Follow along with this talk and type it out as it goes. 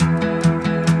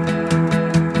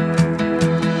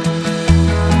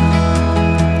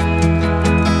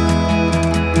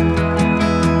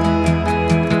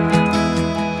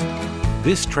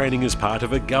This training is part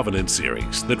of a governance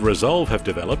series that Resolve have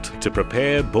developed to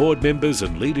prepare board members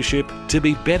and leadership to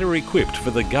be better equipped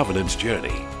for the governance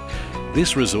journey.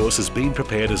 This resource has been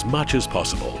prepared as much as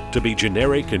possible to be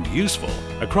generic and useful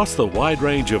across the wide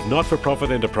range of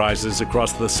not-for-profit enterprises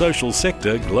across the social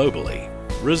sector globally.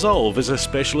 Resolve is a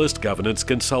specialist governance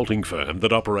consulting firm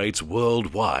that operates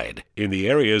worldwide in the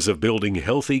areas of building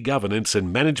healthy governance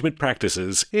and management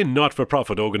practices in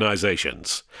not-for-profit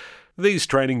organisations. These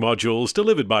training modules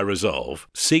delivered by Resolve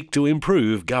seek to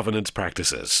improve governance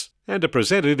practices and are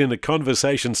presented in a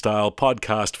conversation-style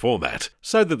podcast format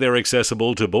so that they're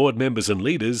accessible to board members and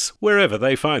leaders wherever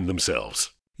they find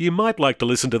themselves. You might like to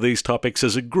listen to these topics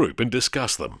as a group and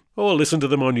discuss them, or listen to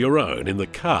them on your own in the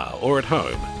car or at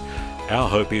home. Our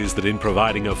hope is that in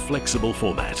providing a flexible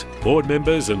format, board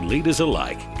members and leaders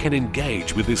alike can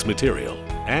engage with this material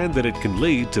and that it can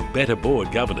lead to better board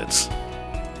governance.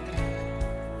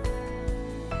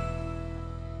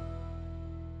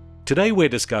 Today we're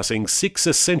discussing 6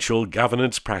 essential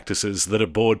governance practices that a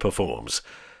board performs.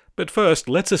 But first,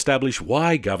 let's establish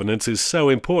why governance is so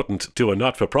important to a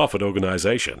not-for-profit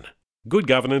organisation. Good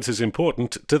governance is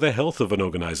important to the health of an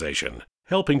organisation,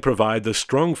 helping provide the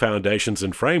strong foundations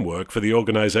and framework for the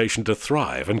organisation to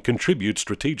thrive and contribute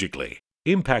strategically,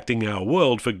 impacting our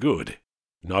world for good.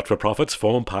 Not-for-profits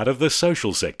form part of the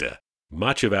social sector.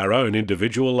 Much of our own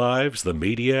individual lives, the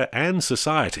media and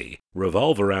society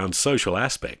revolve around social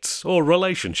aspects or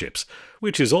relationships,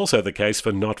 which is also the case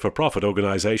for not-for-profit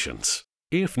organisations.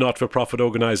 If not-for-profit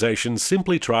organisations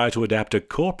simply try to adapt a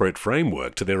corporate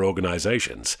framework to their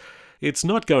organisations, it's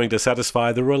not going to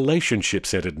satisfy the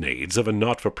relationship-centred needs of a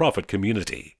not-for-profit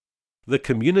community. The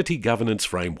community governance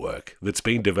framework that's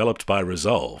been developed by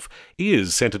Resolve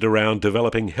is centred around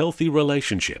developing healthy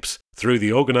relationships through the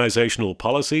organisational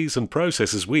policies and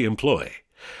processes we employ.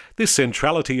 This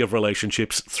centrality of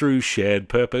relationships through shared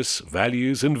purpose,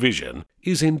 values and vision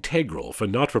is integral for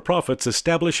not-for-profits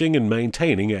establishing and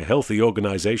maintaining a healthy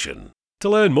organisation. To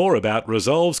learn more about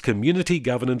Resolve's community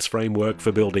governance framework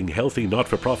for building healthy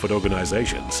not-for-profit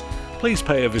organisations, please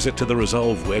pay a visit to the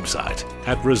Resolve website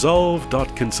at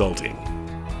resolve.consulting.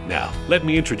 Now, let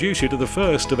me introduce you to the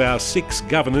first of our 6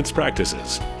 governance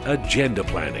practices, agenda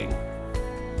planning.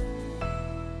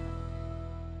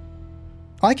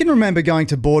 I can remember going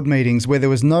to board meetings where there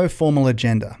was no formal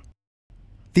agenda.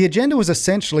 The agenda was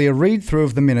essentially a read-through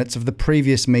of the minutes of the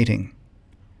previous meeting.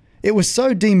 It was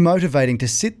so demotivating to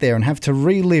sit there and have to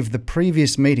relive the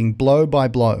previous meeting blow by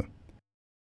blow.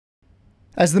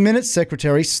 As the minutes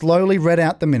secretary slowly read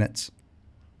out the minutes,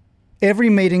 every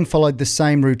meeting followed the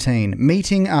same routine,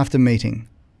 meeting after meeting.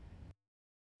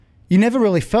 You never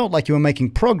really felt like you were making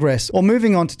progress or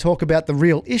moving on to talk about the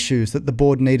real issues that the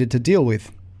board needed to deal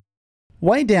with.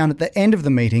 Way down at the end of the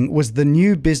meeting was the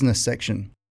new business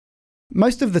section.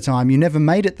 Most of the time you never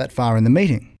made it that far in the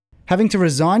meeting, having to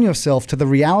resign yourself to the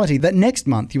reality that next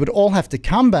month you would all have to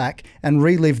come back and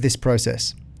relive this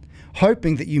process,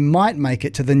 hoping that you might make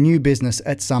it to the new business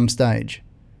at some stage.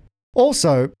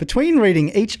 Also, between reading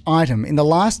each item in the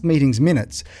last meeting's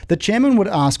minutes, the chairman would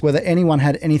ask whether anyone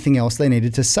had anything else they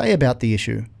needed to say about the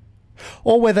issue,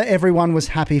 or whether everyone was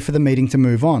happy for the meeting to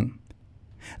move on.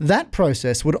 That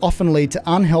process would often lead to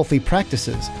unhealthy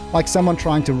practices, like someone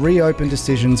trying to reopen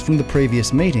decisions from the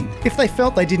previous meeting if they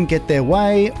felt they didn't get their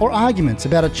way, or arguments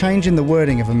about a change in the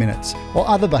wording of a minutes, or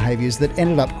other behaviours that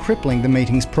ended up crippling the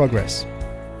meeting's progress.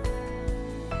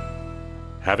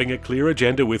 Having a clear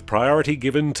agenda with priority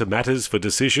given to matters for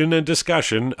decision and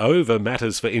discussion over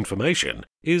matters for information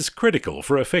is critical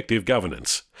for effective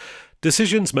governance.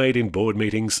 Decisions made in board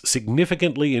meetings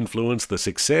significantly influence the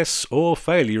success or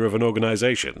failure of an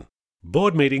organisation.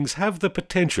 Board meetings have the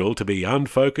potential to be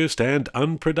unfocused and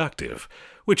unproductive,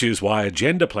 which is why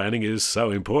agenda planning is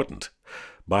so important.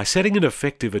 By setting an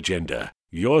effective agenda,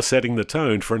 you're setting the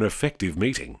tone for an effective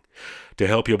meeting. To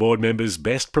help your board members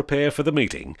best prepare for the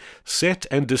meeting, set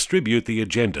and distribute the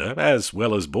agenda as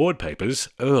well as board papers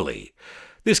early.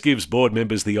 This gives board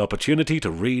members the opportunity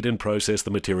to read and process the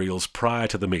materials prior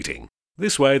to the meeting.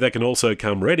 This way they can also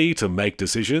come ready to make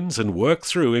decisions and work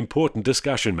through important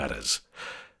discussion matters.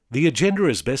 The agenda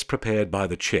is best prepared by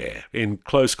the chair in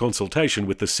close consultation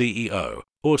with the CEO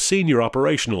or senior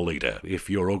operational leader if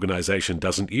your organisation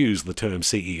doesn't use the term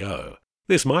CEO.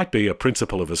 This might be a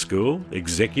principal of a school,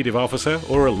 executive officer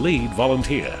or a lead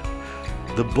volunteer.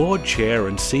 The board chair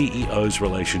and CEO's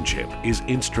relationship is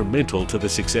instrumental to the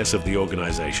success of the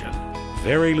organisation.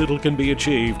 Very little can be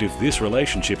achieved if this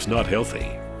relationship's not healthy.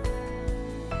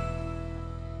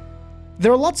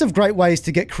 There are lots of great ways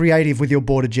to get creative with your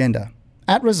board agenda.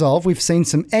 At Resolve, we've seen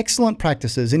some excellent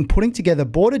practices in putting together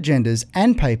board agendas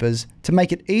and papers to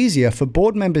make it easier for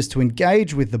board members to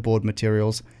engage with the board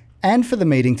materials and for the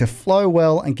meeting to flow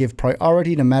well and give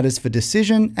priority to matters for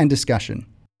decision and discussion.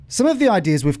 Some of the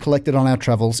ideas we've collected on our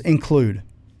travels include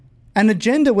an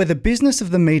agenda where the business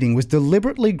of the meeting was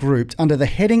deliberately grouped under the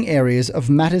heading areas of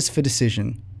matters for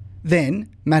decision, then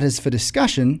matters for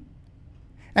discussion,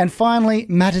 and finally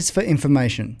matters for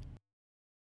information.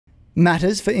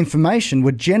 Matters for information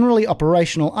were generally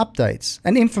operational updates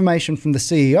and information from the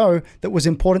CEO that was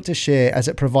important to share, as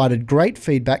it provided great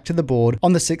feedback to the board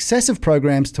on the success of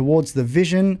programs towards the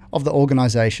vision of the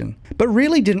organisation, but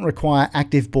really didn't require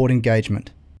active board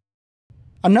engagement.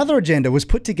 Another agenda was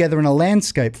put together in a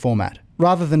landscape format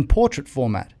rather than portrait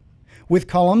format, with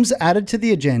columns added to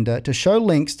the agenda to show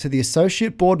links to the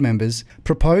associate board members'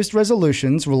 proposed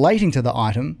resolutions relating to the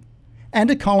item, and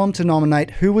a column to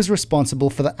nominate who was responsible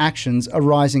for the actions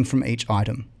arising from each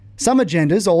item. Some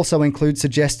agendas also include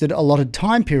suggested allotted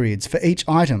time periods for each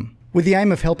item, with the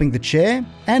aim of helping the chair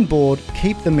and board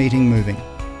keep the meeting moving.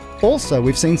 Also,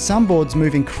 we've seen some boards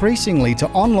move increasingly to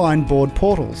online board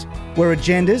portals, where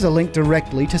agendas are linked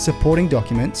directly to supporting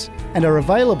documents and are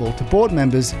available to board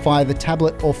members via the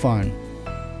tablet or phone.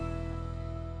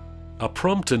 A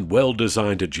prompt and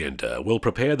well-designed agenda will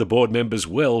prepare the board members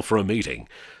well for a meeting,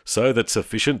 so that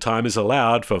sufficient time is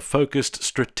allowed for focused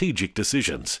strategic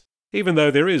decisions. Even though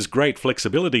there is great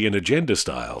flexibility in agenda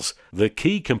styles, the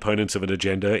key components of an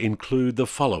agenda include the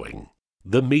following.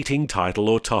 The meeting title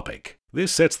or topic.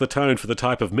 This sets the tone for the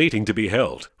type of meeting to be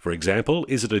held. For example,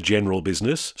 is it a general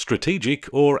business, strategic,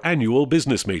 or annual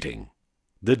business meeting?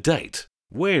 The date.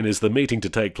 When is the meeting to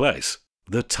take place?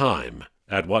 The time.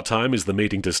 At what time is the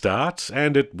meeting to start,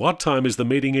 and at what time is the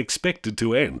meeting expected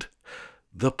to end?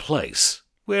 The place.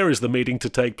 Where is the meeting to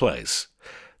take place?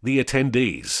 The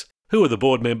attendees. Who are the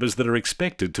board members that are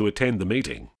expected to attend the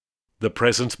meeting? The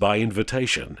presence by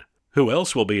invitation. Who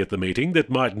else will be at the meeting that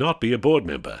might not be a board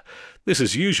member? This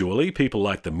is usually people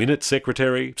like the minute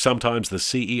secretary, sometimes the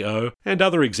CEO, and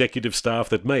other executive staff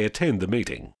that may attend the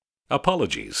meeting.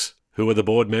 Apologies. Who are the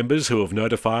board members who have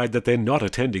notified that they're not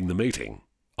attending the meeting?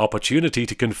 Opportunity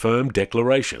to confirm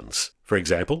declarations. For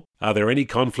example, are there any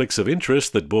conflicts of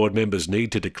interest that board members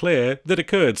need to declare that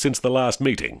occurred since the last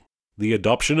meeting? The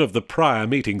adoption of the prior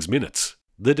meeting's minutes.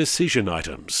 The decision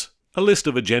items. A list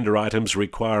of agenda items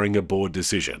requiring a board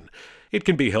decision. It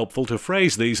can be helpful to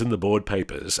phrase these in the board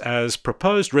papers as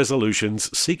proposed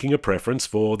resolutions seeking a preference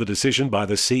for the decision by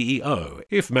the CEO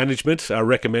if management are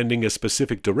recommending a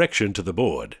specific direction to the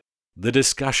board. The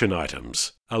discussion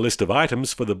items. A list of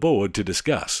items for the board to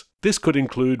discuss. This could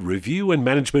include review and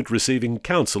management receiving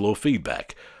counsel or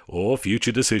feedback, or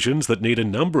future decisions that need a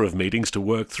number of meetings to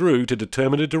work through to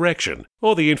determine a direction,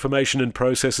 or the information and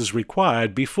processes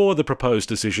required before the proposed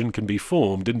decision can be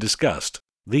formed and discussed.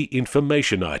 The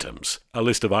information items. A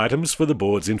list of items for the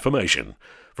board's information.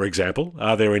 For example,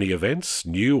 are there any events,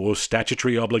 new or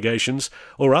statutory obligations,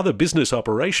 or other business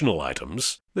operational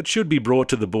items that should be brought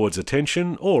to the board's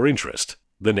attention or interest?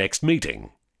 The next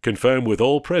meeting. Confirm with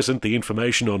all present the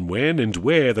information on when and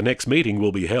where the next meeting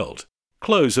will be held.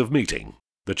 Close of meeting.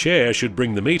 The chair should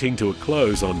bring the meeting to a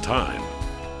close on time.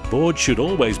 Boards should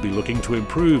always be looking to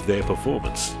improve their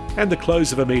performance, and the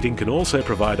close of a meeting can also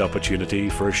provide opportunity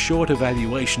for a short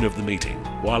evaluation of the meeting,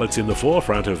 while it's in the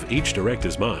forefront of each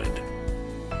director's mind.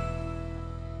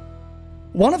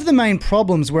 One of the main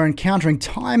problems we're encountering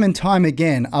time and time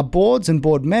again are boards and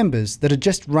board members that are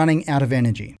just running out of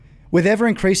energy. With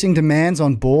ever-increasing demands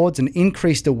on boards and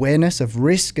increased awareness of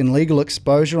risk and legal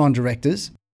exposure on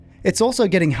directors, it's also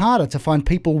getting harder to find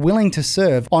people willing to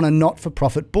serve on a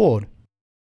not-for-profit board.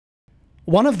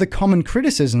 One of the common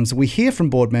criticisms we hear from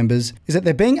board members is that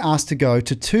they're being asked to go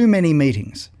to too many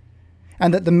meetings,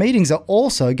 and that the meetings are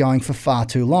also going for far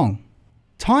too long.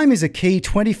 Time is a key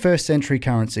 21st century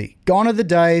currency. Gone are the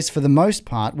days, for the most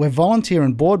part, where volunteer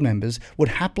and board members would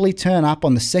happily turn up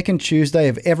on the second Tuesday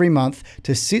of every month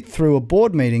to sit through a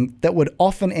board meeting that would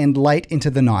often end late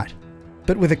into the night.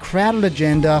 But with a crowded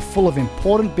agenda full of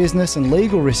important business and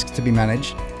legal risks to be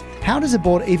managed, how does a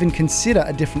board even consider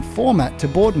a different format to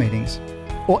board meetings,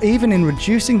 or even in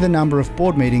reducing the number of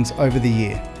board meetings over the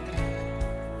year?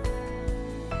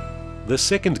 The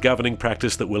second governing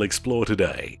practice that we'll explore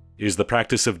today is the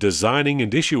practice of designing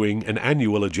and issuing an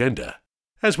annual agenda.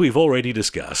 As we've already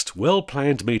discussed,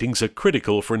 well-planned meetings are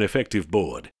critical for an effective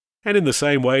board, and in the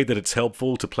same way that it's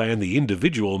helpful to plan the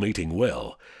individual meeting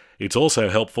well, it's also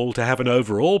helpful to have an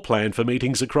overall plan for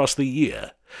meetings across the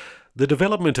year. The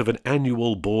development of an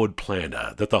annual board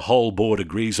planner that the whole board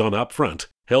agrees on upfront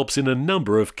helps in a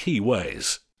number of key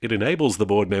ways. It enables the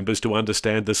board members to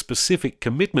understand the specific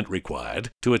commitment required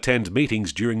to attend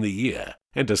meetings during the year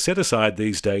and to set aside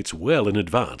these dates well in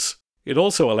advance. It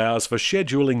also allows for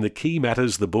scheduling the key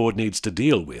matters the board needs to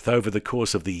deal with over the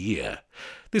course of the year.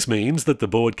 This means that the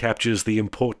board captures the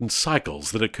important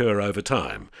cycles that occur over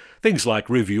time, things like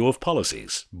review of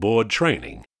policies, board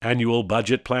training, annual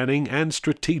budget planning, and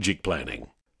strategic planning.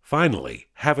 Finally,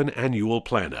 have an annual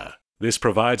planner. This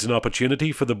provides an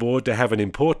opportunity for the board to have an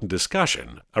important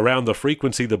discussion around the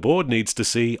frequency the board needs to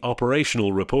see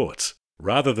operational reports.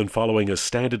 Rather than following a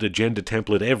standard agenda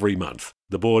template every month,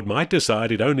 the board might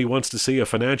decide it only wants to see a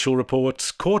financial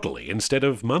report quarterly instead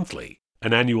of monthly.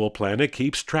 An annual planner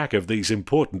keeps track of these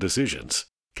important decisions.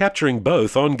 Capturing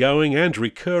both ongoing and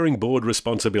recurring board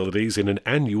responsibilities in an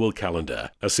annual calendar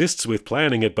assists with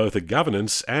planning at both a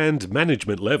governance and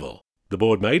management level. The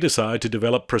board may decide to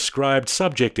develop prescribed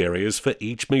subject areas for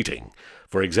each meeting.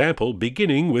 For example,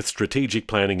 beginning with strategic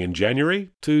planning in January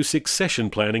to succession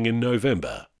planning in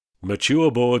November. Mature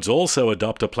boards also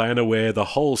adopt a planner where the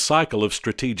whole cycle of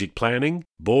strategic planning,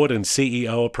 board and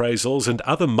CEO appraisals, and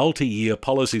other multi-year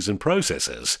policies and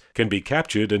processes can be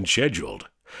captured and scheduled.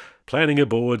 Planning a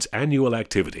board's annual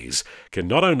activities can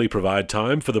not only provide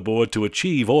time for the board to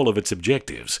achieve all of its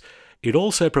objectives, it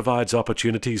also provides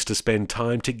opportunities to spend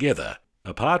time together,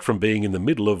 apart from being in the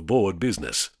middle of board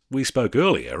business. We spoke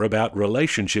earlier about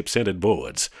relationship-centered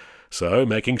boards. So,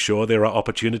 making sure there are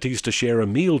opportunities to share a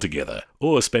meal together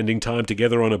or spending time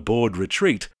together on a board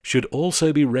retreat should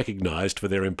also be recognised for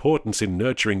their importance in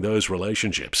nurturing those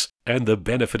relationships and the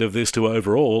benefit of this to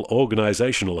overall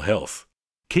organisational health.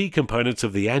 Key components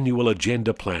of the annual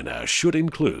agenda planner should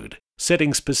include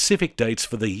setting specific dates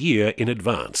for the year in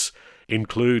advance,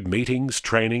 include meetings,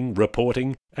 training,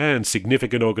 reporting, and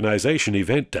significant organisation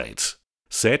event dates.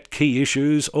 Set key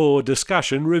issues or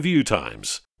discussion review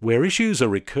times. Where issues are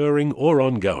recurring or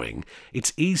ongoing,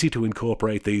 it's easy to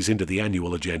incorporate these into the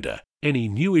annual agenda. Any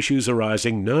new issues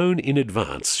arising known in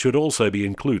advance should also be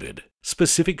included.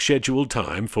 Specific scheduled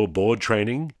time for board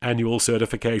training, annual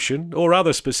certification, or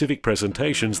other specific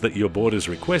presentations that your board has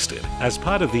requested as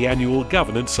part of the annual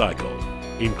governance cycle.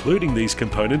 Including these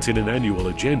components in an annual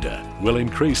agenda will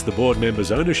increase the board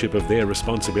members' ownership of their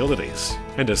responsibilities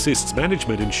and assists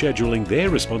management in scheduling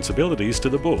their responsibilities to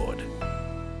the board.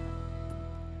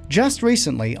 Just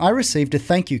recently, I received a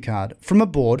thank you card from a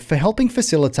board for helping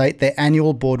facilitate their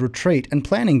annual board retreat and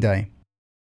planning day.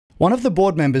 One of the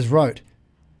board members wrote,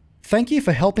 "Thank you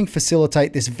for helping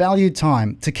facilitate this valued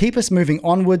time to keep us moving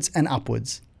onwards and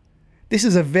upwards. This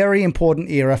is a very important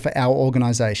era for our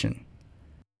organisation."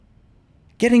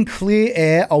 Getting clear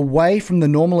air away from the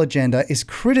normal agenda is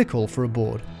critical for a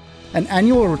board. An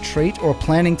annual retreat or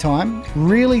planning time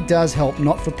really does help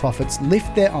not-for-profits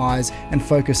lift their eyes and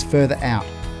focus further out,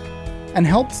 and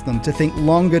helps them to think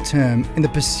longer term in the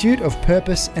pursuit of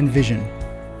purpose and vision.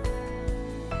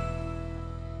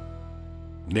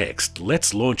 Next,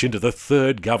 let's launch into the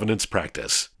third governance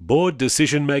practice, board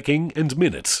decision-making and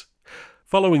minutes.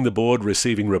 Following the board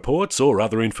receiving reports or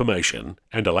other information,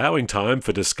 and allowing time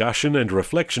for discussion and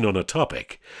reflection on a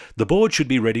topic, the board should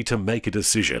be ready to make a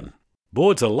decision.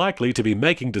 Boards are likely to be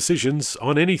making decisions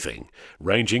on anything,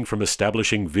 ranging from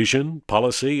establishing vision,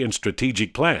 policy, and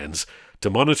strategic plans, to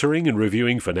monitoring and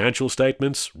reviewing financial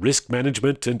statements, risk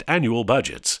management, and annual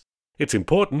budgets. It's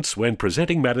important when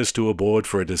presenting matters to a board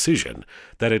for a decision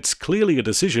that it's clearly a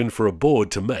decision for a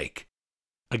board to make.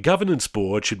 A governance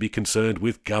board should be concerned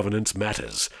with governance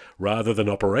matters, rather than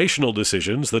operational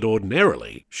decisions that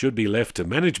ordinarily should be left to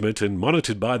management and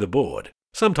monitored by the board.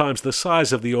 Sometimes the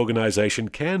size of the organisation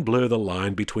can blur the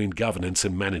line between governance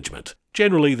and management.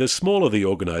 Generally, the smaller the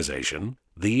organisation,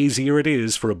 the easier it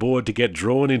is for a board to get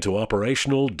drawn into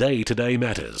operational day-to-day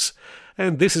matters.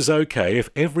 And this is okay if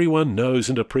everyone knows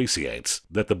and appreciates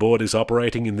that the board is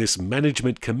operating in this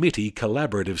management committee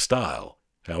collaborative style.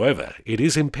 However, it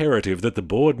is imperative that the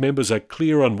board members are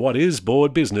clear on what is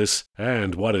board business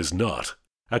and what is not.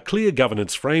 A clear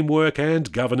governance framework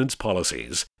and governance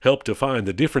policies help define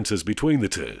the differences between the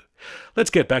two.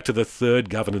 Let's get back to the third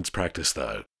governance practice,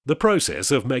 though, the process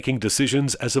of making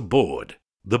decisions as a board.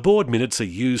 The board minutes are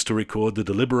used to record the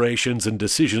deliberations and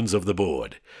decisions of the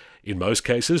board. In most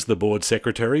cases, the board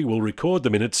secretary will record the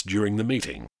minutes during the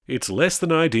meeting. It's less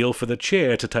than ideal for the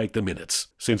chair to take the minutes,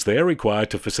 since they are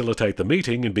required to facilitate the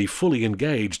meeting and be fully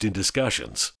engaged in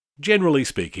discussions. Generally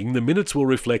speaking, the minutes will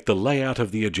reflect the layout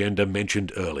of the agenda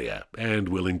mentioned earlier, and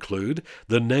will include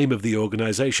the name of the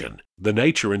organisation, the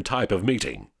nature and type of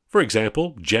meeting, for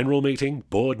example, general meeting,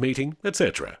 board meeting,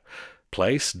 etc.,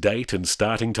 place, date and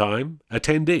starting time,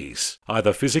 attendees,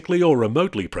 either physically or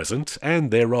remotely present,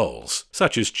 and their roles,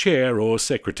 such as chair or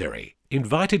secretary,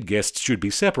 Invited guests should be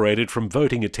separated from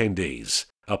voting attendees.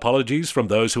 Apologies from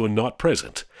those who are not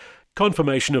present.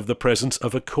 Confirmation of the presence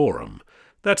of a quorum.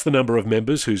 That's the number of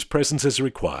members whose presence is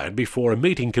required before a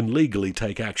meeting can legally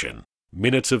take action.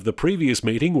 Minutes of the previous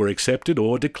meeting were accepted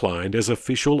or declined as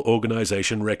official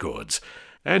organisation records,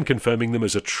 and confirming them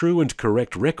as a true and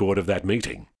correct record of that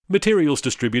meeting. Materials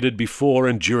distributed before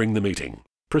and during the meeting.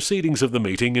 Proceedings of the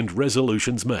meeting and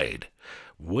resolutions made.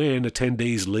 When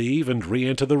attendees leave and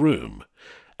re-enter the room.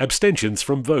 Abstentions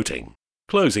from voting.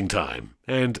 Closing time,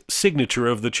 and signature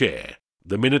of the chair.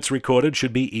 The minutes recorded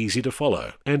should be easy to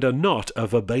follow, and are not a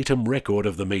verbatim record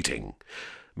of the meeting.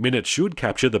 Minutes should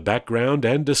capture the background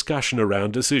and discussion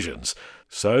around decisions,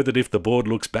 so that if the board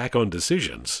looks back on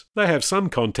decisions, they have some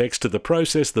context to the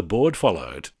process the board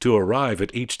followed to arrive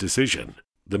at each decision.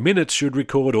 The minutes should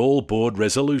record all board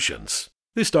resolutions.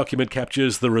 This document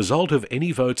captures the result of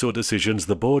any votes or decisions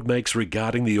the board makes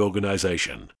regarding the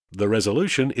organisation. The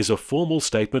resolution is a formal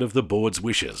statement of the board's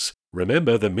wishes.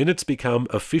 Remember, the minutes become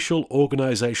official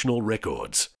organisational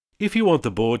records. If you want the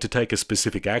board to take a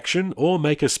specific action or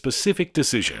make a specific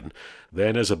decision,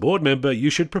 then as a board member you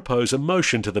should propose a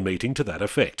motion to the meeting to that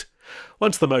effect.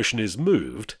 Once the motion is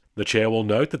moved, the chair will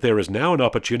note that there is now an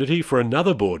opportunity for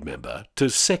another board member to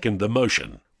second the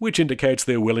motion, which indicates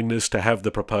their willingness to have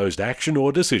the proposed action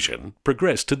or decision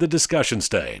progress to the discussion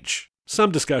stage.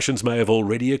 Some discussions may have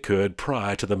already occurred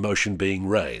prior to the motion being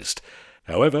raised.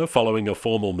 However, following a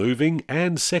formal moving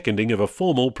and seconding of a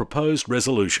formal proposed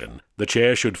resolution, the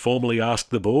chair should formally ask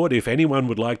the board if anyone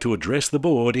would like to address the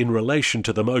board in relation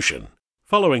to the motion.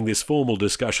 Following this formal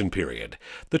discussion period,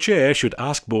 the chair should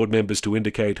ask board members to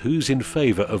indicate who's in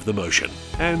favour of the motion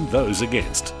and those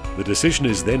against. The decision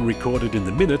is then recorded in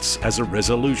the minutes as a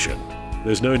resolution.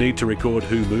 There's no need to record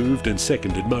who moved and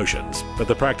seconded motions, but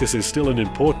the practice is still an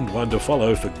important one to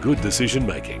follow for good decision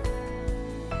making.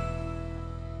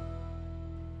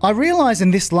 I realise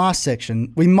in this last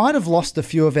section we might have lost a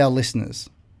few of our listeners,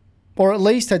 or at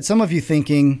least had some of you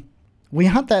thinking, we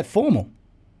aren't that formal.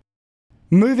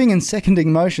 Moving and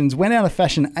seconding motions went out of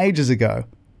fashion ages ago.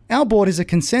 Our board is a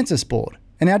consensus board,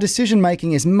 and our decision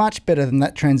making is much better than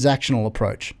that transactional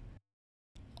approach.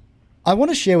 I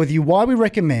want to share with you why we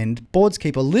recommend boards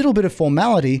keep a little bit of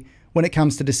formality when it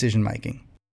comes to decision making.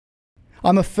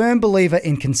 I'm a firm believer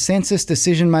in consensus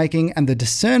decision making and the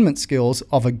discernment skills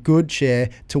of a good chair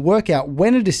to work out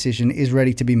when a decision is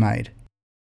ready to be made.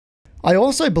 I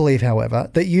also believe, however,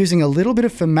 that using a little bit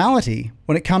of formality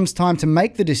when it comes time to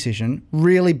make the decision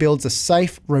really builds a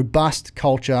safe, robust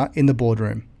culture in the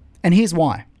boardroom. And here's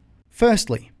why.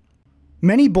 Firstly,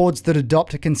 many boards that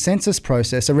adopt a consensus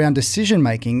process around decision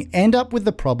making end up with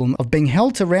the problem of being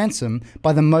held to ransom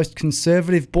by the most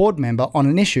conservative board member on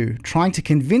an issue, trying to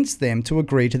convince them to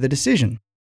agree to the decision.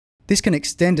 This can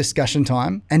extend discussion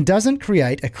time and doesn't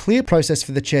create a clear process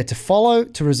for the chair to follow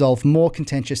to resolve more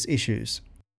contentious issues.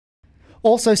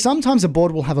 Also, sometimes a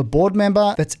board will have a board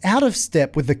member that's out of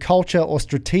step with the culture or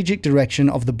strategic direction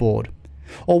of the board,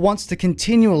 or wants to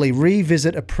continually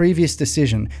revisit a previous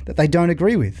decision that they don't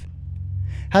agree with.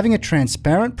 Having a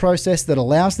transparent process that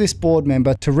allows this board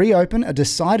member to reopen a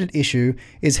decided issue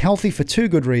is healthy for two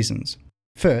good reasons.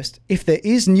 First, if there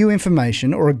is new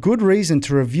information or a good reason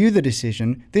to review the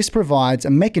decision, this provides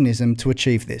a mechanism to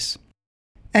achieve this.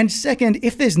 And second,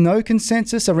 if there's no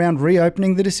consensus around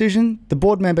reopening the decision, the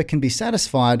board member can be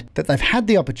satisfied that they've had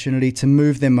the opportunity to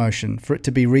move their motion for it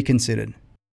to be reconsidered.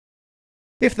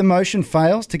 If the motion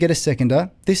fails to get a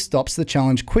seconder, this stops the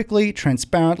challenge quickly,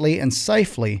 transparently, and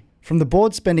safely from the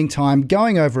board spending time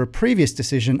going over a previous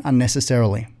decision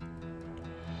unnecessarily.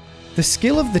 The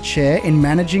skill of the chair in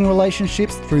managing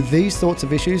relationships through these sorts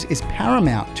of issues is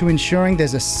paramount to ensuring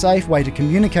there's a safe way to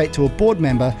communicate to a board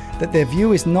member that their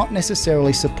view is not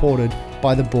necessarily supported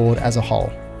by the board as a whole.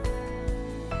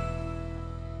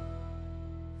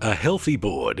 A healthy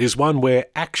board is one where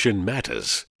action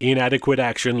matters. Inadequate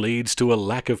action leads to a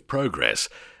lack of progress,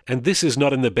 and this is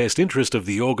not in the best interest of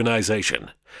the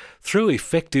organisation. Through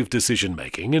effective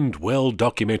decision-making and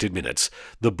well-documented minutes,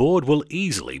 the board will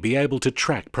easily be able to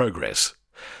track progress.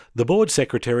 The board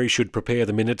secretary should prepare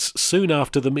the minutes soon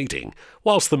after the meeting,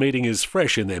 whilst the meeting is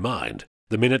fresh in their mind.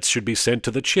 The minutes should be sent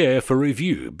to the chair for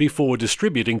review before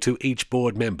distributing to each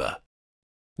board member.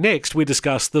 Next, we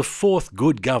discuss the fourth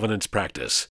good governance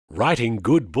practice, writing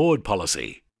good board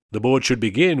policy. The board should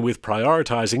begin with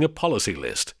prioritising a policy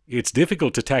list. It's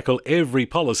difficult to tackle every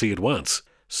policy at once,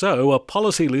 so a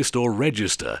policy list or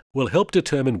register will help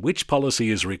determine which policy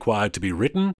is required to be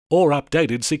written or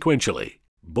updated sequentially.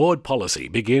 Board policy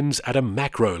begins at a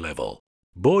macro level.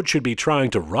 Board should be trying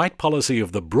to write policy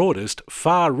of the broadest,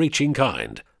 far-reaching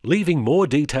kind. leaving more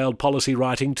detailed policy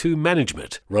writing to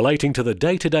management relating to the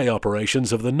day-to-day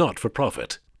operations of the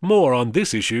not-for-profit. More on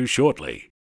this issue shortly.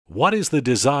 What is the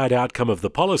desired outcome of the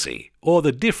policy, or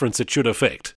the difference it should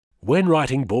affect? When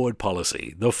writing board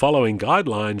policy, the following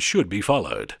guidelines should be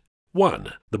followed.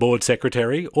 1. The board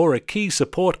secretary or a key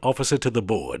support officer to the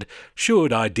board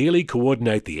should ideally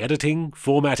coordinate the editing,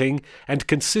 formatting, and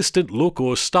consistent look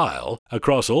or style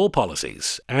across all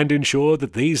policies and ensure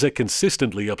that these are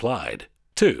consistently applied.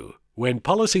 2. When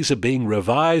policies are being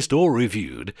revised or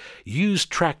reviewed, use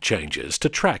track changes to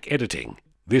track editing.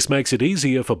 This makes it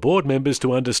easier for board members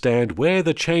to understand where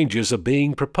the changes are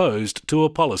being proposed to a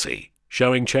policy.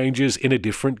 Showing changes in a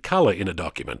different colour in a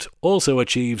document also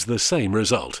achieves the same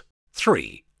result.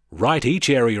 3. Write each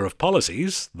area of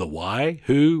policies, the why,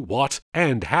 who, what,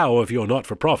 and how of your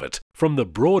not-for-profit, from the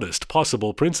broadest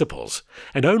possible principles,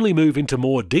 and only move into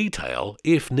more detail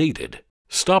if needed.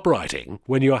 Stop writing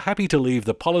when you're happy to leave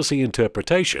the policy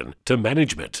interpretation to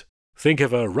management. Think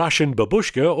of a Russian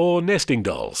babushka or nesting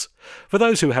dolls. For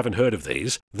those who haven't heard of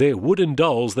these, they're wooden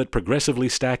dolls that progressively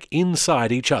stack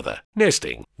inside each other,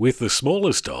 nesting, with the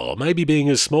smallest doll maybe being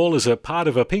as small as a part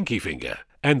of a pinky finger,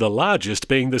 and the largest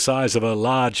being the size of a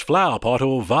large flower pot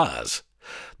or vase.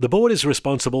 The board is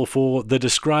responsible for the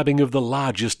describing of the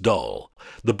largest doll,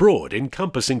 the broad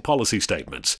encompassing policy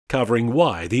statements covering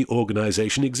why the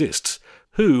organisation exists,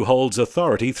 who holds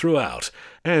authority throughout,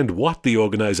 and what the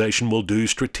organisation will do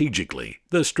strategically,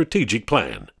 the strategic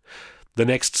plan. The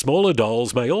next smaller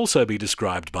dolls may also be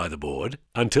described by the board,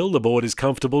 until the board is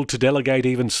comfortable to delegate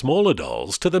even smaller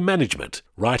dolls to the management,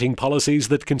 writing policies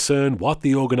that concern what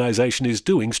the organisation is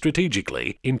doing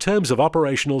strategically in terms of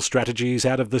operational strategies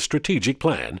out of the strategic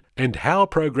plan, and how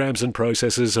programs and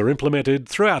processes are implemented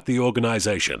throughout the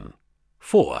organisation.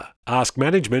 4. Ask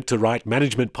management to write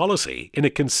management policy in a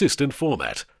consistent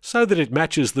format, so that it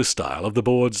matches the style of the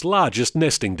board's largest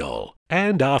nesting doll.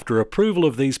 And after approval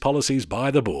of these policies by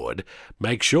the board,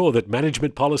 make sure that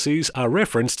management policies are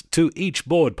referenced to each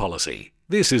board policy.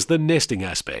 This is the nesting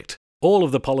aspect. All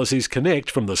of the policies connect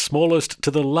from the smallest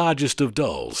to the largest of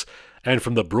dolls, and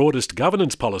from the broadest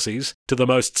governance policies to the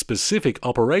most specific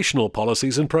operational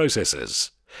policies and processes.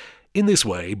 In this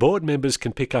way, board members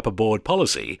can pick up a board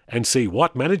policy and see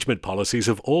what management policies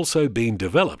have also been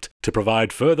developed to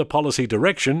provide further policy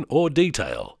direction or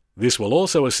detail. This will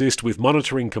also assist with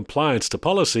monitoring compliance to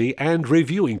policy and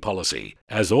reviewing policy,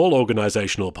 as all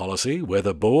organisational policy,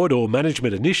 whether board or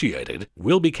management initiated,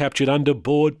 will be captured under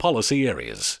board policy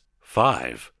areas.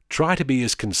 5. Try to be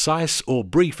as concise or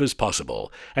brief as possible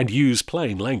and use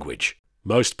plain language.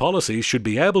 Most policies should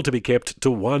be able to be kept to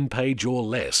 1 page or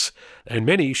less, and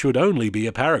many should only be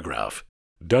a paragraph.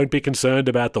 Don't be concerned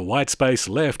about the white space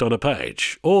left on a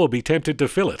page, or be tempted to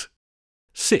fill it.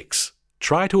 6.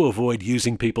 Try to avoid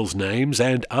using people's names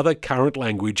and other current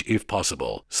language if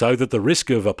possible, so that the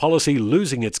risk of a policy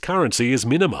losing its currency is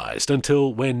minimised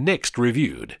until when next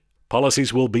reviewed.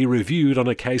 Policies will be reviewed on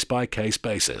a case-by-case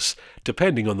basis,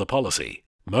 depending on the policy.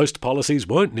 Most policies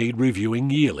won't need reviewing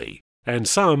yearly, and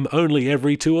some only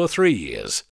every 2 or 3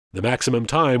 years. The maximum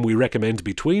time we recommend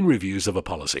between reviews of a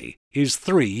policy is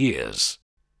 3 years.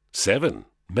 7.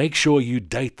 Make sure you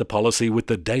date the policy with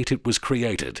the date it was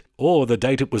created, or the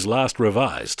date it was last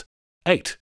revised.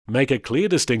 8. Make a clear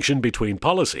distinction between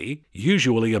policy,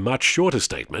 usually a much shorter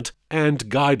statement, and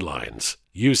guidelines,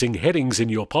 using headings in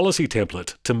your policy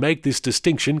template to make this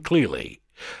distinction clearly.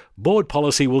 Board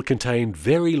policy will contain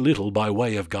very little by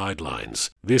way of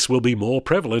guidelines. This will be more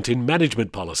prevalent in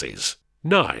management policies.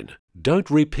 9.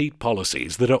 Don't repeat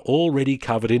policies that are already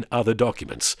covered in other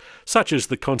documents, such as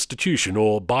the Constitution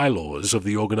or bylaws of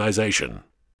the organisation.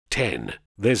 10.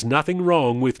 There's nothing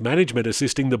wrong with management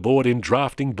assisting the board in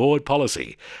drafting board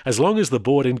policy, as long as the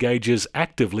board engages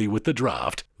actively with the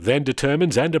draft, then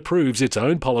determines and approves its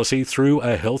own policy through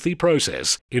a healthy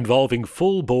process involving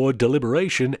full board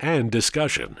deliberation and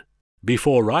discussion.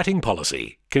 Before writing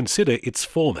policy, consider its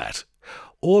format.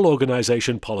 All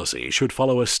organisation policy should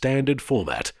follow a standard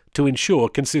format to ensure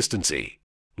consistency.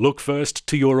 Look first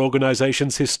to your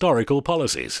organisation's historical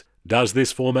policies. Does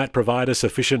this format provide a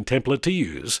sufficient template to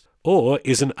use, or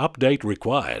is an update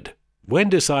required? When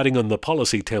deciding on the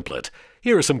policy template,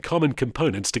 here are some common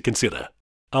components to consider.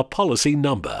 A policy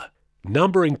number.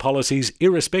 Numbering policies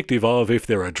irrespective of if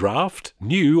they're a draft,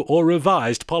 new or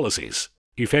revised policies.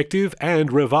 Effective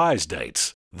and revised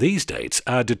dates. These dates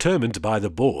are determined by the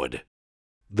board.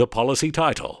 The policy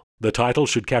title. The title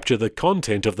should capture the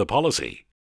content of the policy.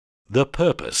 The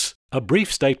purpose. A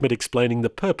brief statement explaining the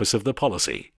purpose of the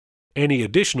policy. Any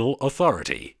additional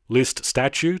authority. List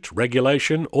statute,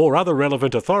 regulation, or other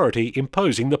relevant authority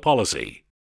imposing the policy.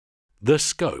 The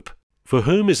scope. For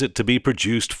whom is it to be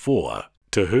produced for?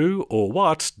 To who or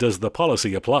what does the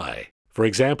policy apply? For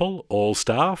example, all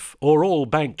staff or all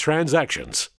bank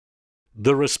transactions.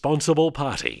 The responsible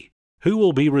party. Who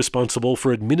will be responsible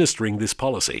for administering this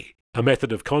policy? A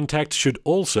method of contact should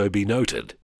also be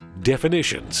noted.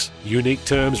 Definitions. Unique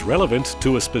terms relevant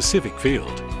to a specific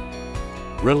field.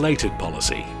 Related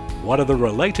policy. What are the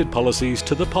related policies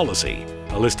to the policy?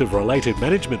 A list of related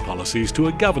management policies to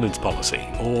a governance policy,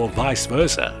 or vice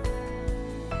versa.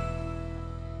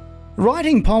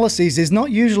 Writing policies is not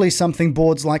usually something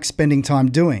boards like spending time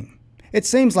doing. It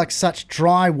seems like such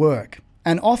dry work,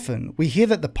 and often we hear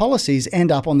that the policies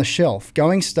end up on the shelf,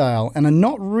 going stale, and are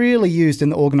not really used in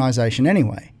the organisation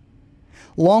anyway.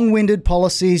 Long-winded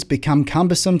policies become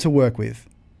cumbersome to work with,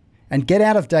 and get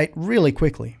out of date really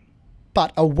quickly.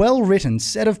 But a well-written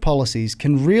set of policies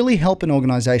can really help an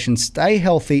organisation stay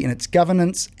healthy in its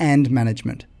governance and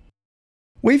management.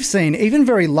 We've seen even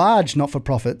very large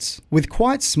not-for-profits with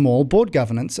quite small board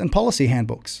governance and policy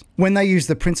handbooks when they use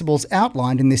the principles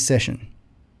outlined in this session.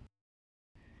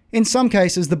 In some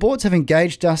cases, the boards have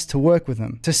engaged us to work with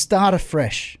them to start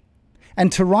afresh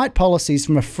and to write policies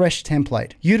from a fresh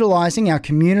template, utilising our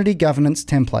community governance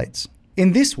templates.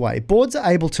 In this way, boards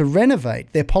are able to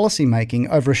renovate their policy making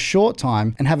over a short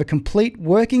time and have a complete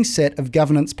working set of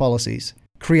governance policies,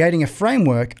 creating a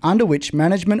framework under which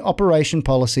management operation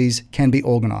policies can be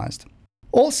organised.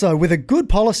 Also, with a good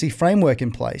policy framework in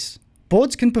place,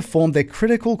 boards can perform their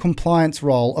critical compliance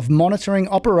role of monitoring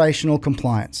operational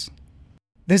compliance.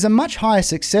 There's a much higher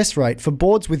success rate for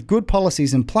boards with good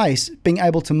policies in place being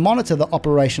able to monitor the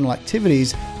operational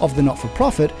activities of the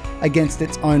not-for-profit against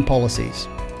its own policies.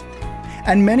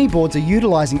 And many boards are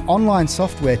utilising online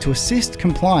software to assist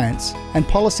compliance and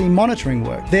policy monitoring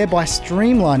work, thereby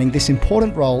streamlining this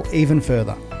important role even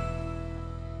further.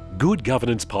 Good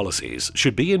governance policies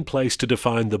should be in place to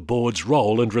define the board's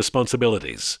role and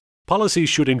responsibilities. Policies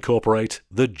should incorporate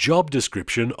the job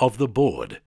description of the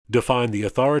board, define the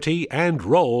authority and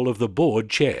role of the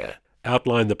board chair,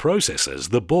 outline the processes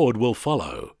the board will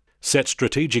follow, set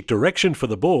strategic direction for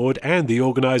the board and the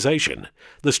organisation.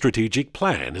 The strategic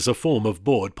plan is a form of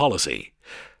board policy.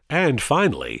 And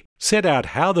finally, set out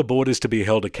how the board is to be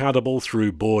held accountable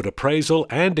through board appraisal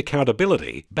and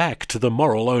accountability back to the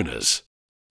moral owners.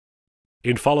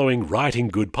 In following Writing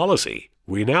Good Policy,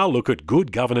 we now look at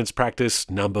good governance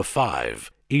practice number 5,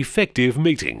 effective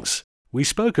meetings. We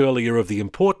spoke earlier of the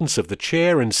importance of the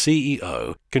Chair and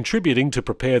CEO contributing to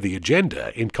prepare the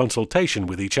agenda in consultation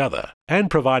with each other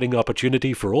and providing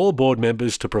opportunity for all board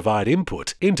members to provide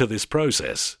input into this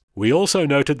process. We also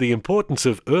noted the importance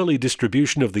of early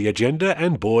distribution of the agenda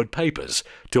and board papers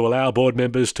to allow board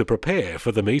members to prepare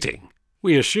for the meeting.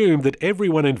 We assume that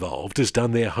everyone involved has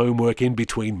done their homework in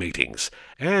between meetings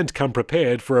and come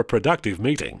prepared for a productive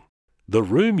meeting. The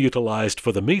room utilised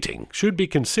for the meeting should be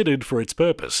considered for its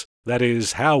purpose. That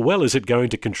is, how well is it going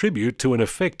to contribute to an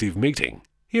effective meeting?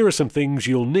 Here are some things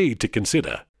you'll need to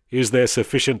consider. Is there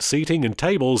sufficient seating and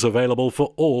tables available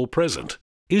for all present?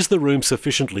 Is the room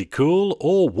sufficiently cool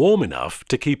or warm enough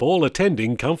to keep all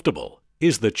attending comfortable?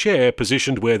 Is the chair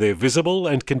positioned where they're visible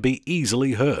and can be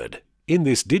easily heard? In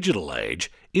this digital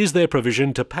age, is there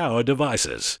provision to power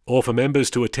devices, or for members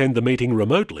to attend the meeting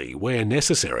remotely where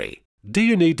necessary? Do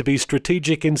you need to be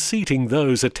strategic in seating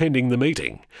those attending the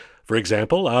meeting? For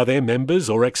example, are there members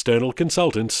or external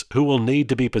consultants who will need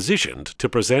to be positioned to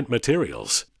present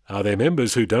materials? Are there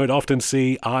members who don't often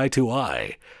see eye to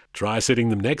eye? Try sitting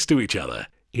them next to each other.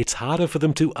 It's harder for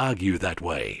them to argue that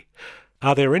way.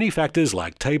 Are there any factors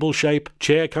like table shape,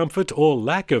 chair comfort, or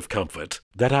lack of comfort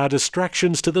that are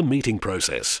distractions to the meeting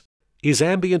process? Is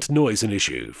ambient noise an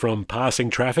issue from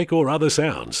passing traffic or other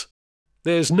sounds?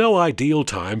 There's no ideal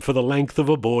time for the length of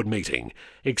a board meeting,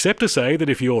 except to say that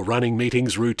if you're running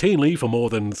meetings routinely for more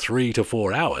than 3 to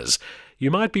 4 hours, you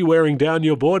might be wearing down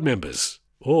your board members,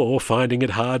 or finding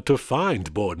it hard to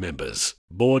find board members.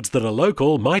 Boards that are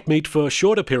local might meet for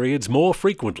shorter periods more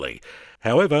frequently.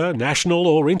 However, national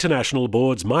or international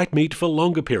boards might meet for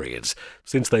longer periods,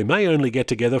 since they may only get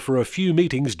together for a few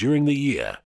meetings during the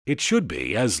year. It should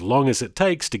be as long as it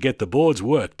takes to get the board's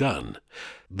work done.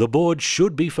 The board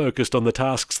should be focused on the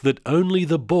tasks that only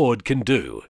the board can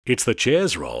do. It's the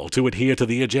chair's role to adhere to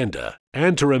the agenda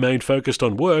and to remain focused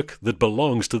on work that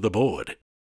belongs to the board.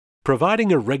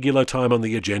 Providing a regular time on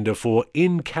the agenda for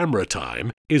in-camera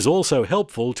time is also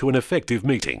helpful to an effective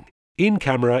meeting.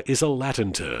 In-camera is a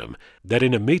Latin term that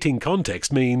in a meeting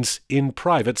context means in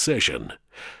private session.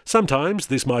 Sometimes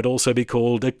this might also be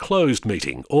called a closed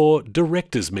meeting or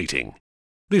directors' meeting.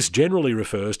 This generally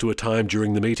refers to a time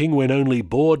during the meeting when only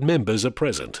board members are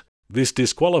present. This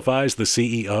disqualifies the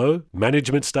CEO,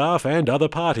 management staff, and other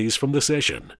parties from the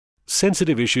session.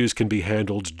 Sensitive issues can be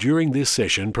handled during this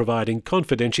session, providing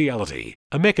confidentiality,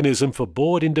 a mechanism for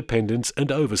board independence and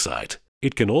oversight.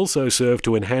 It can also serve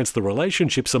to enhance the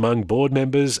relationships among board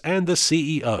members and the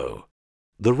CEO.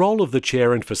 The role of the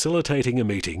chair in facilitating a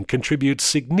meeting contributes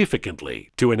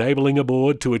significantly to enabling a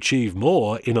board to achieve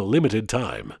more in a limited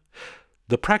time.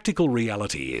 The practical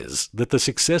reality is that the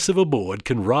success of a board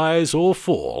can rise or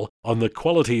fall on the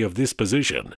quality of this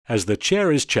position, as the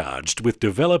chair is charged with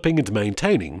developing and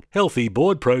maintaining healthy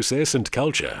board process and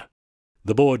culture.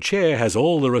 The board chair has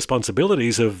all the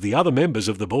responsibilities of the other members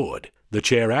of the board. The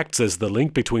chair acts as the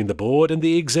link between the board and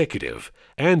the executive,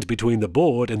 and between the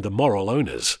board and the moral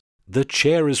owners. The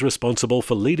chair is responsible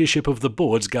for leadership of the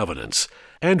board's governance,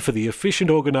 and for the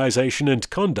efficient organisation and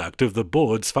conduct of the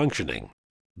board's functioning.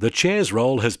 The chair's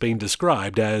role has been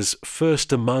described as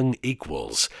first among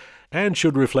equals, and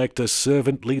should reflect a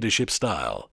servant leadership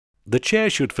style. The chair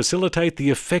should facilitate the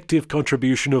effective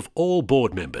contribution of all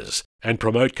board members, and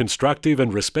promote constructive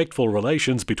and respectful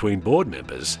relations between board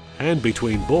members, and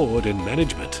between board and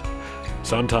management.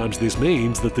 Sometimes this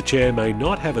means that the chair may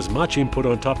not have as much input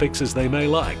on topics as they may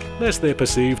like, lest they're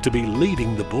perceived to be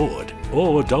leading the board,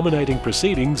 or dominating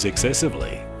proceedings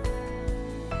excessively.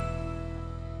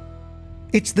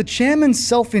 It's the chairman's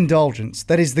self-indulgence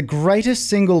that is the greatest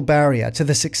single barrier to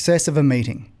the success of a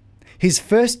meeting. His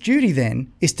first duty,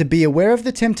 then, is to be aware of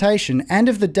the temptation and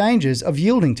of the dangers of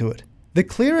yielding to it. The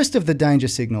clearest of the danger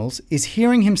signals is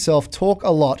hearing himself talk a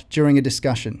lot during a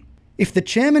discussion. If the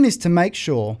chairman is to make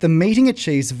sure the meeting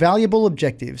achieves valuable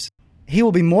objectives, he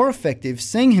will be more effective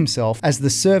seeing himself as the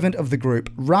servant of the group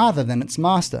rather than its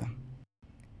master.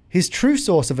 His true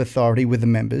source of authority with the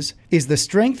members is the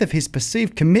strength of his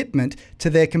perceived commitment to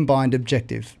their combined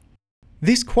objective.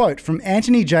 This quote from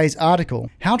Anthony Jay's article,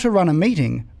 How to Run a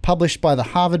Meeting, published by the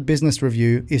Harvard Business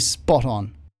Review, is spot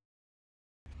on.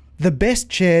 The best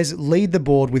chairs lead the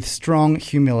board with strong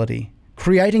humility,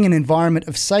 creating an environment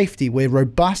of safety where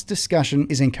robust discussion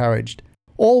is encouraged,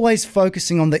 always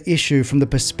focusing on the issue from the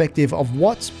perspective of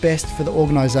what's best for the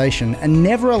organisation and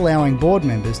never allowing board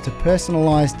members to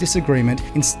personalise disagreement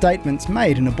in statements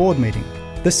made in a board meeting.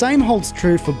 The same holds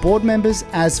true for board members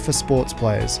as for sports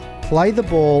players. Play the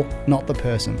ball, not the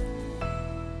person.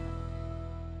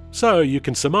 So you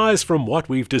can surmise from what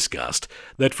we've discussed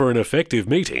that for an effective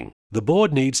meeting, the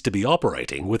board needs to be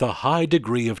operating with a high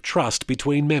degree of trust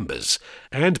between members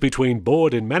and between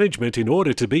board and management in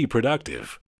order to be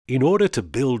productive. In order to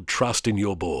build trust in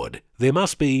your board, there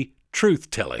must be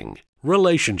truth-telling,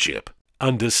 relationship,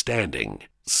 understanding,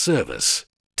 service,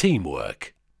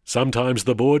 teamwork. Sometimes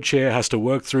the board chair has to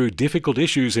work through difficult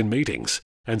issues in meetings,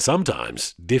 and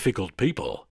sometimes difficult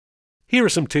people. Here are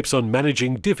some tips on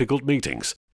managing difficult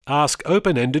meetings. Ask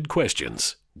open-ended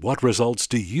questions. What results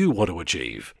do you want to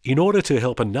achieve in order to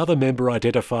help another member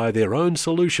identify their own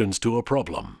solutions to a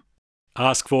problem?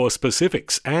 Ask for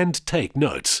specifics and take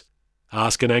notes.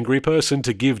 Ask an angry person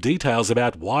to give details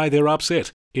about why they're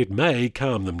upset. It may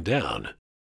calm them down.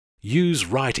 Use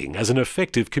writing as an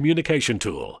effective communication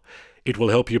tool. It will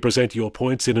help you present your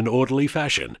points in an orderly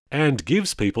fashion and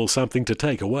gives people something to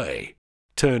take away.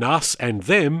 Turn us and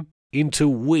them into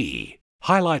we.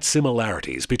 Highlight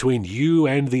similarities between you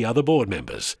and the other board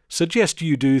members. Suggest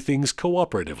you do things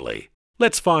cooperatively.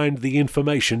 Let's find the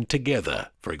information together,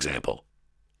 for example.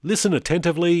 Listen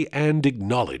attentively and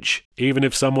acknowledge. Even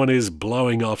if someone is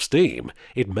blowing off steam,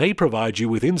 it may provide you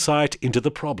with insight into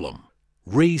the problem.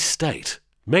 Restate.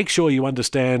 Make sure you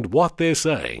understand what they're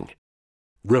saying.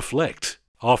 Reflect.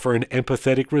 Offer an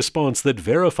empathetic response that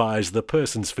verifies the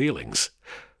person's feelings.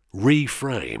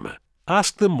 Reframe.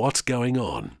 Ask them what's going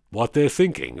on, what they're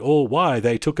thinking, or why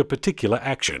they took a particular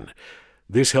action.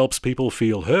 This helps people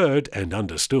feel heard and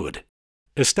understood.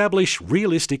 Establish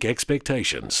realistic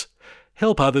expectations.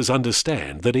 Help others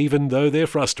understand that even though they're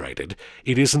frustrated,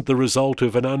 it isn't the result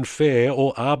of an unfair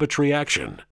or arbitrary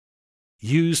action.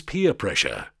 Use peer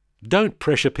pressure. Don't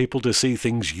pressure people to see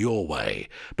things your way,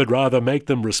 but rather make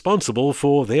them responsible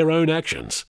for their own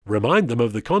actions. Remind them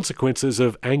of the consequences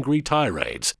of angry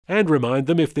tirades, and remind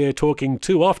them if they're talking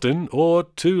too often or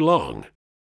too long.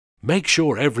 Make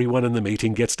sure everyone in the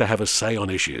meeting gets to have a say on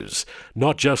issues,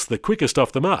 not just the quickest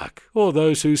off the mark or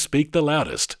those who speak the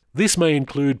loudest. This may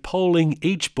include polling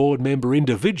each board member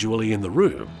individually in the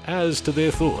room as to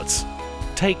their thoughts.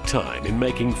 Take time in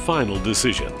making final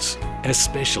decisions,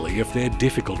 especially if they're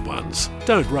difficult ones.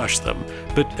 Don't rush them,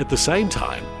 but at the same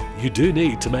time, you do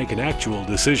need to make an actual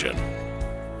decision.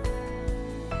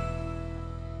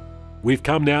 We've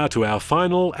come now to our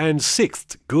final and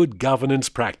sixth good governance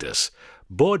practice: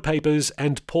 board papers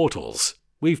and portals.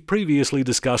 We've previously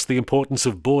discussed the importance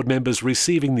of board members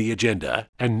receiving the agenda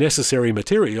and necessary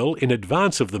material in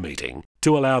advance of the meeting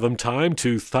to allow them time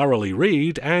to thoroughly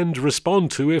read and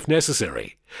respond to if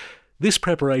necessary. This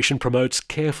preparation promotes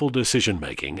careful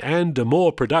decision-making and a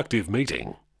more productive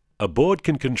meeting. A board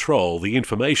can control the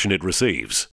information it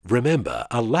receives. Remember,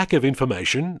 a lack of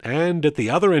information and, at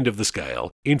the other end of the scale,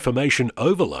 information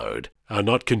overload are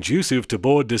not conducive to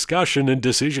board discussion and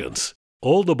decisions.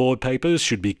 All the board papers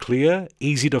should be clear,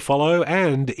 easy to follow,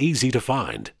 and easy to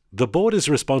find. The board is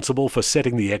responsible for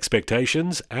setting the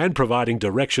expectations and providing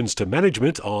directions to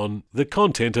management on the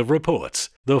content of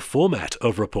reports, the format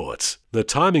of reports, the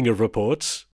timing of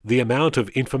reports, the amount of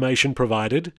information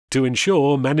provided, to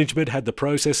ensure management had the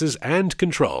processes and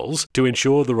controls to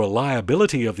ensure the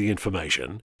reliability of the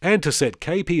information, and to set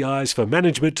KPIs for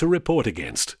management to report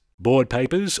against. Board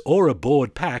papers or a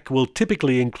board pack will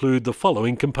typically include the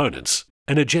following components: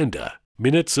 an agenda,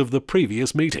 minutes of the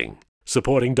previous meeting,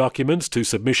 supporting documents to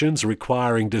submissions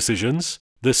requiring decisions,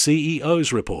 the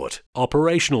CEO's report,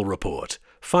 operational report,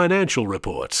 financial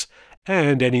reports,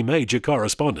 and any major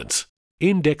correspondence.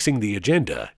 Indexing the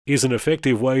agenda is an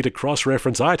effective way to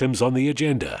cross-reference items on the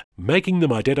agenda, making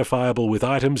them identifiable with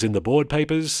items in the board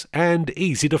papers and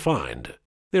easy to find.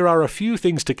 There are a few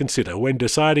things to consider when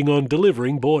deciding on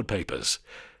delivering board papers.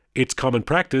 It's common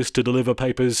practice to deliver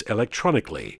papers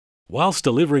electronically. Whilst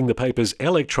delivering the papers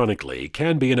electronically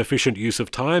can be an efficient use of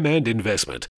time and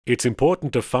investment, it's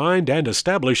important to find and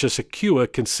establish a secure,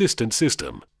 consistent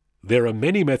system. There are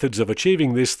many methods of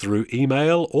achieving this through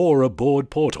email or a board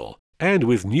portal, and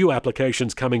with new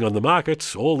applications coming on the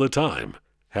market all the time.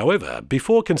 However,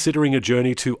 before considering a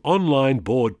journey to online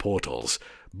board portals,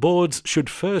 boards should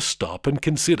first stop and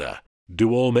consider: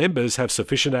 do all members have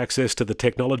sufficient access to the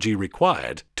technology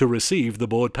required to receive the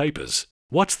board papers?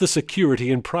 What's the security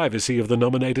and privacy of the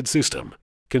nominated system?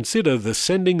 Consider the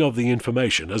sending of the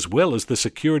information as well as the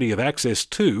security of access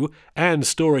to and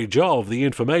storage of the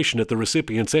information at the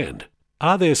recipient's end.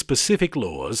 Are there specific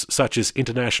laws, such as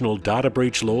international data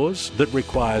breach laws, that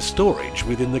require storage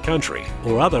within the country,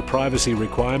 or other privacy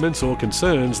requirements or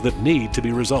concerns that need to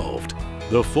be resolved?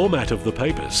 The format of the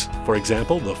papers, for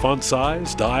example, the font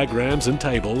size, diagrams and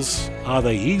tables, are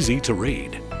they easy to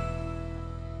read?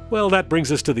 Well, that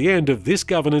brings us to the end of this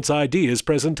Governance Ideas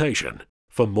presentation.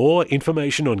 For more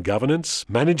information on governance,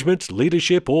 management,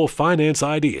 leadership or finance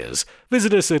ideas,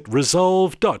 visit us at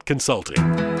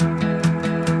resolve.consulting.